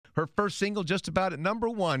Her first single just about at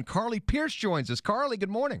 #1. Carly Pearce joins us. Carly, good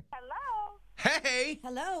morning. Hello. Hey.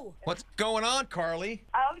 Hello. What's going on, Carly?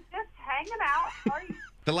 Oh, just hanging out. How are you?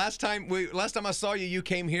 The last time I saw you, you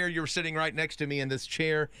came here. You were sitting right next to me in this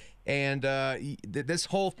chair, and this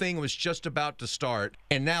whole thing was just about to start.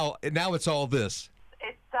 And now it's all this.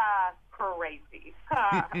 It's crazy.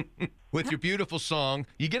 With your beautiful song,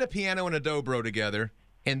 you get a piano and a dobro together,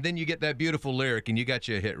 and then you get that beautiful lyric, and you got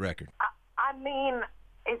you a hit record. I mean,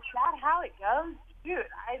 is that how it goes? Dude,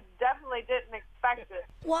 I definitely didn't expect it.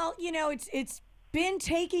 Well, you know, it's been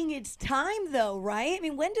taking its time, though, right? I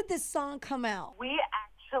mean, when did this song come out?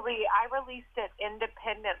 I released it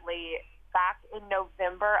independently back in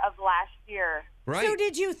November of last year. Right. So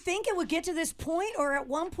did you think it would get to this point, or at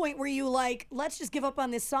one point were you like, let's just give up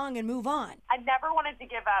on this song and move on? I never wanted to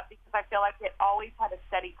give up because I feel like it always had a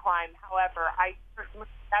steady climb. However, I certainly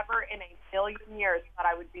never in a million years thought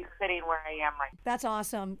I would be sitting where I am right now. That's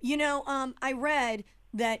awesome. You know, I read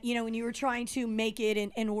that, you know, when you were trying to make it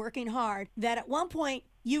and working hard, that at one point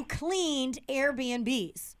you cleaned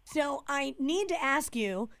Airbnbs. So I need to ask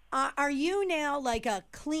you, are you now like a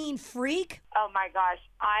clean freak? Oh my gosh,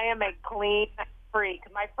 I am a clean freak.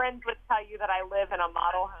 My friends would tell you that I live in a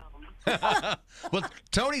model home. Well,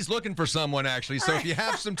 Toni's looking for someone, actually, so if you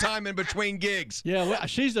have some time in between gigs. Yeah, well,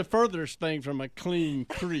 she's the furthest thing from a clean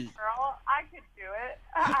freak. Girl, I could do it.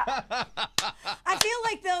 I feel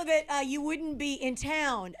like, though, that you wouldn't be in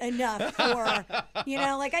town enough for, you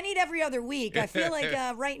know, like I need every other week. I feel like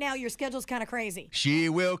right now your schedule's kind of crazy. She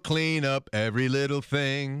will clean up every little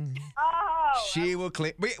thing. Oh, She will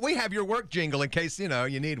clean. We have your work jingle in case, you know,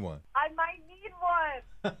 you need one. I might need one.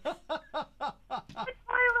 The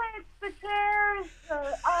toilets, the chairs,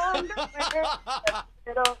 the underwear, the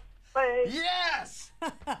little place. Yes!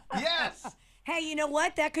 Yes! Hey, you know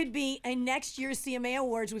what? That could be a next year's CMA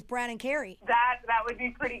Awards with Brad and Carrie. That would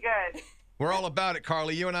be pretty good. We're all about it,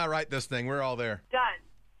 Carly. You and I write this thing. We're all there.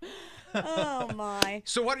 Done. Oh, my.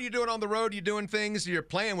 So what are you doing on the road? You doing things? You're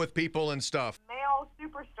playing with people and stuff. Male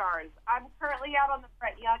superstars. I'm currently out on the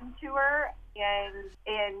Brett Young tour.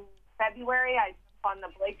 In February, I jump on the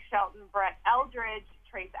Blake Shelton, Brett Eldridge,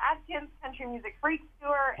 Trace Adkins Country Music Freaks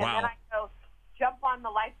tour, and Wow. then I go jump on the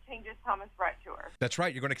Life Changes Thomas Rhett tour. That's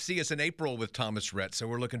right. You're going to see us in April with Thomas Rhett, so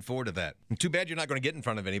we're looking forward to that. Too bad you're not going to get in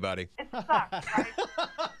front of anybody. It sucks, right?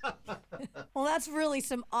 Well, that's really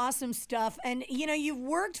some awesome stuff. And, you know, you've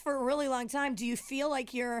worked for a really long time. Do you feel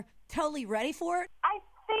like you're totally ready for it? I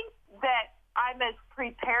think that I'm as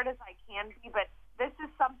prepared as I can be, but this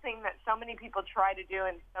is something that so many people try to do,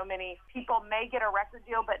 and so many people may get a record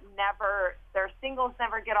deal, but their singles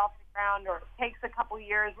never get off the ground, or it takes a couple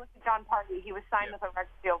years. Look at John Party. He was signed with a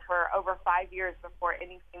record deal for over 5 years before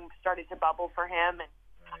anything started to bubble for him. And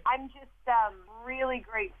I'm just really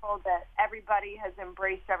grateful that everybody has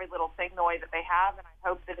embraced every little thing the way that they have, and I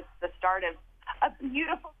hope that it's the start of a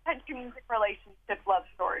beautiful country music relationship love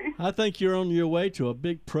story. I think you're on your way to a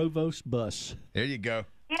big Provost bus. There you go.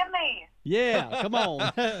 Give me. Yeah, come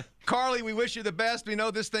on. Carly, we wish you the best. We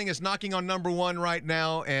know this thing is knocking on #1 right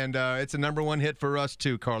now, and it's a #1 hit for us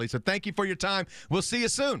too, Carly. So thank you for your time. We'll see you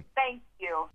soon.